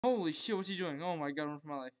Holy shit, what's he doing? Oh my god, run for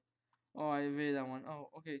my life. Oh, I evaded that one. Oh,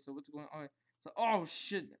 okay, so what's going on? Okay, so, oh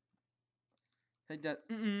shit. Take that.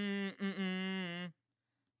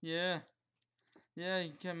 Yeah. Yeah,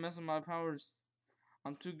 you can't mess with my powers.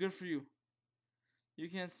 I'm too good for you. You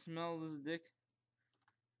can't smell this dick.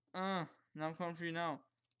 Now I'm coming for you now.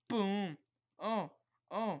 Boom. Oh,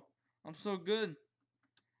 oh, I'm so good.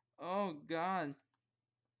 Oh god.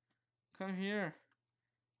 Come here.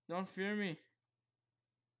 Don't fear me.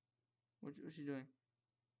 What's she doing?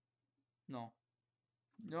 No.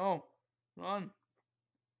 No. Run.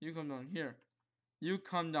 You come down here. You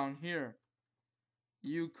come down here.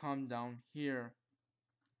 You come down here.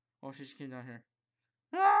 Oh, she just came down here.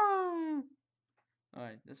 Ah!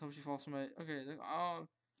 Alright, let's hope she falls from my. Okay, oh.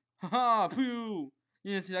 Haha, poo!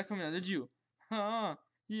 You didn't see that coming out, did you? Ha!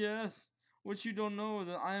 Yes! What you don't know,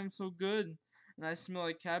 that I am so good. And I smell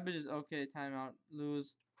like cabbages. Okay, timeout.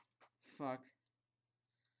 Lose. Fuck.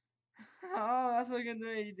 Oh, that's what I can do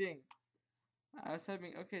anything. I was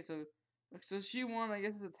typing. Okay, so she won. I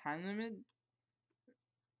guess it's a time limit.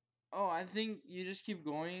 Oh, I think you just keep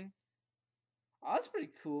going. Oh, that's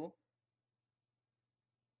pretty cool.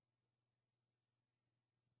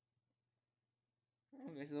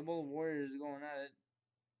 Okay, so the both warriors are going at it.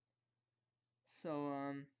 So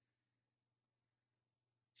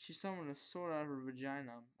she summoned a sword out of her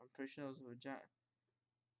vagina. I'm pretty sure that was a vagina.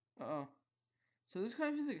 Uh oh. So this kind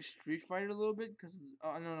of feels like a Street Fighter a little bit, cause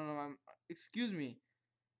oh no. Excuse me.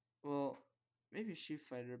 Well, maybe Street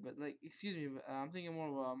Fighter, but like excuse me, but I'm thinking more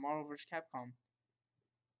of a Marvel vs. Capcom.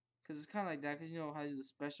 Cause it's kind of like that, cause you know how you do the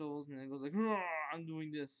specials, and it goes like, I'm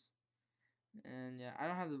doing this, and yeah, I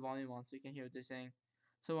don't have the volume on, so you can't hear what they're saying.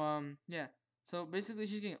 So yeah. So basically,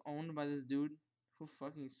 she's getting owned by this dude who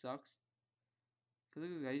fucking sucks. Cause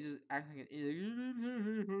look at this guy, he's just acting like an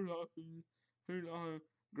idiot.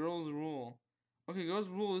 Girls rule. Okay, girls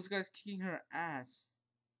rule. This guy's kicking her ass.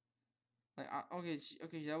 Like, okay,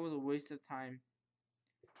 okay, that was a waste of time.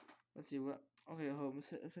 Let's see what. Okay, hold on.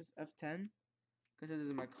 If it's F10, because this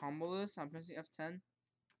is my combo list. I'm pressing F10.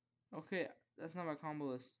 Okay, that's not my combo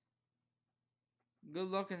list. Good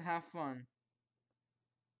luck and have fun.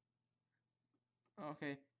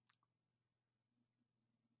 Okay.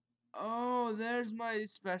 Oh, there's my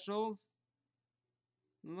specials.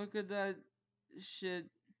 Look at that shit.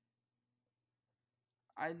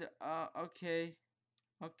 Okay.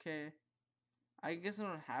 Okay. I guess I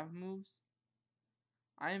don't have moves.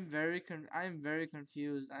 I am very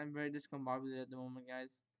confused. I'm very discombobulated at the moment,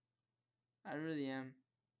 guys. I really am.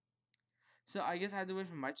 So I guess I have to wait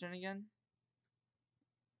for my turn again.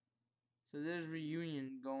 So there's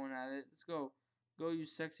reunion going at it. Let's go. Go, you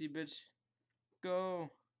sexy bitch.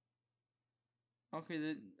 Go.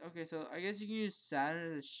 Okay, okay, so I guess you can use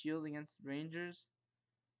Saturn as a shield against Rangers.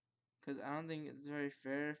 Because I don't think it's very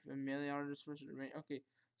fair if a melee artist versus a range. Okay,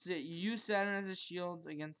 so yeah, you use Saturn as a shield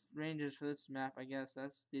against Rangers for this map, I guess.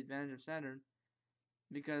 That's the advantage of Saturn.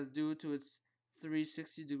 Because due to its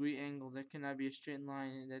 360-degree angle, there cannot be a straight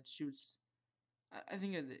line that shoots. I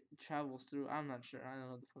think it travels through. I'm not sure. I don't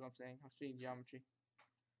know what the fuck I'm saying. I'm speaking geometry,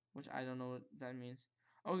 which I don't know what that means.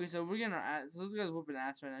 Okay, so we're getting our ass. So this guy's whooping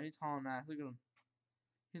ass right now. He's hauling ass. Look at him.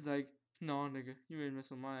 He's like, no, nigga, you ain't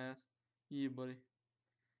messing with my ass. Yeah, buddy.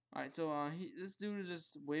 Alright, so this dude is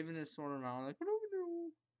just waving his sword around like,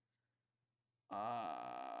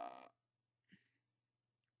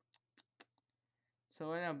 so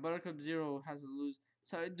right now Buttercup Zero has to lose.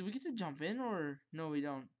 So do we get to jump in or no? We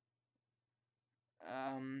don't.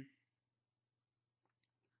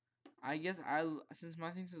 I guess since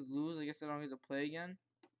my thing says lose, I guess I don't get to play again.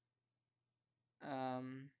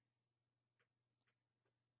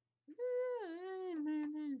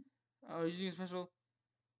 Oh, he's using a special.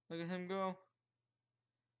 Look at him go.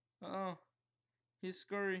 Oh, he's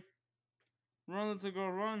scurry. Run, little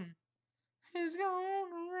girl, run. He's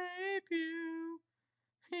gonna rape you.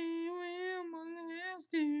 He will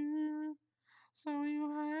molest you. So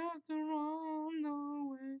you have to run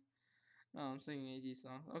away. Oh, I'm singing AD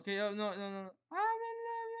song. Okay, oh no. I'm in love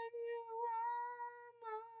with you all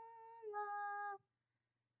my life.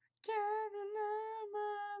 Can't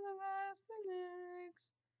remember the rest of the lyrics,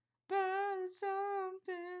 but it's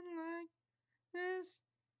something like this.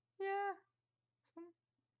 Yeah.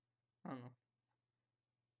 I don't know.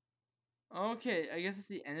 Okay, I guess it's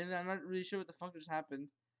the end of it. I'm not really sure what the fuck just happened,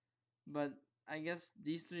 but I guess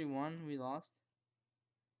these three won. We lost.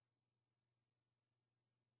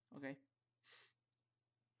 Okay.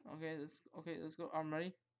 Let's go. I'm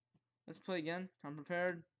ready. Let's play again. I'm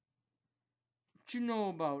prepared. What you know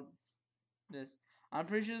about this? I'm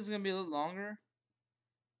pretty sure this is gonna be a little longer.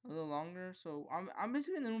 A little longer. So I'm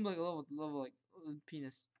basically in the room like a level like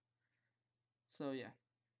penis. So yeah.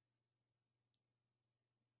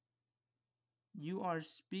 You are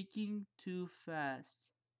speaking too fast.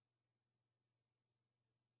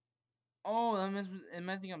 Oh, it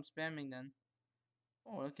might think I'm spamming then.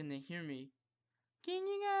 Or can they hear me? Can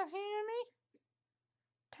you guys hear me?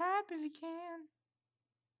 Type if you can.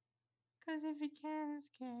 Cause if you can, it's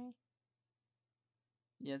okay.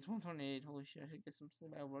 Yeah, it's 128. Holy shit, I should get some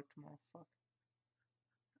sleep. I work tomorrow. Fuck.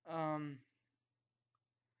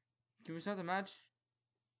 Can we start the match?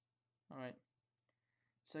 Alright.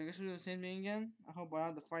 So I guess we'll do the same thing again. I hope I don't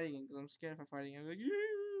have to fight again, because I'm scared if I fight again. I'm like,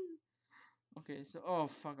 yeah. Okay, so, oh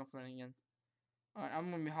fuck, I'm fighting again. Alright, I'm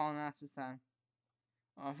gonna be hauling ass this time.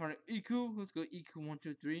 In front of Iku. Let's go Iku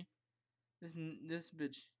 123. This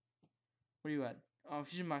bitch. Where you at? Oh,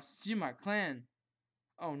 she's my clan.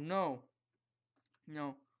 Oh no.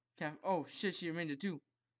 No. Can't, oh shit, she remained it too.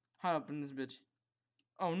 Hide up in this bitch.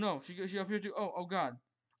 Oh no, she up here too. Oh god.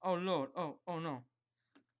 Oh lord. Oh no.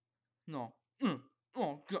 No.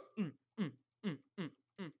 Oh god. Mm, mm,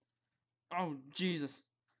 mm. Oh Jesus.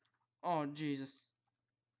 Oh Jesus.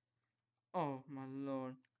 Oh my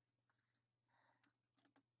lord.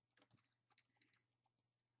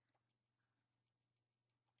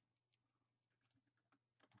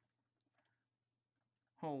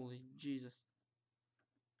 Holy Jesus.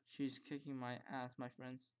 She's kicking my ass, my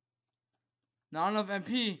friends. Not enough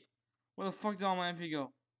MP. Where the fuck did all my MP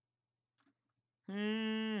go?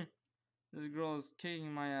 This girl is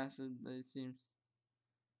kicking my ass, it seems.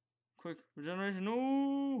 Quick, regeneration.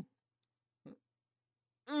 No!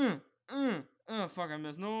 Fuck, I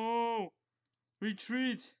missed. No!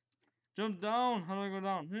 Retreat! Jump down! How do I go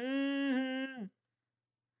down?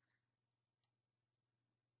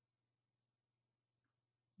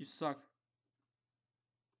 You suck.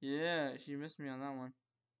 Yeah, she missed me on that one.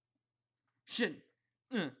 Shit!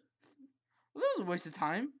 Well, that was a waste of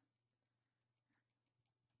time.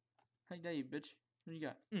 Take that, you bitch. What you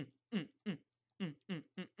got?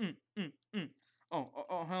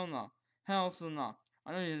 Oh, hell no. Hell so no.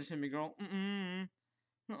 I know you just hit me, girl.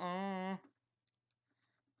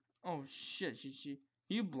 Oh shit, she.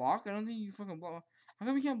 You block? I don't think you fucking block. How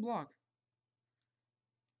come you can't block?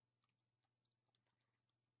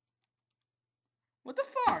 What the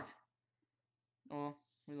fuck? Oh,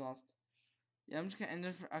 we lost. Yeah, I'm just gonna end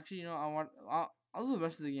it for. Actually, you know, I'll do the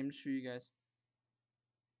rest of the game just for you guys.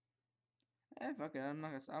 Fuck it. I'm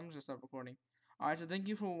just gonna stop recording. Alright, so thank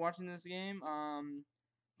you for watching this game.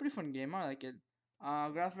 Pretty fun game. I like it.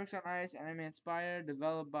 Graphics are nice, anime inspired,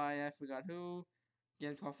 developed by I forgot who.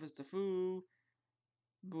 Game called Fist of Foo.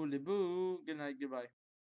 Booly boo. Good night. Goodbye.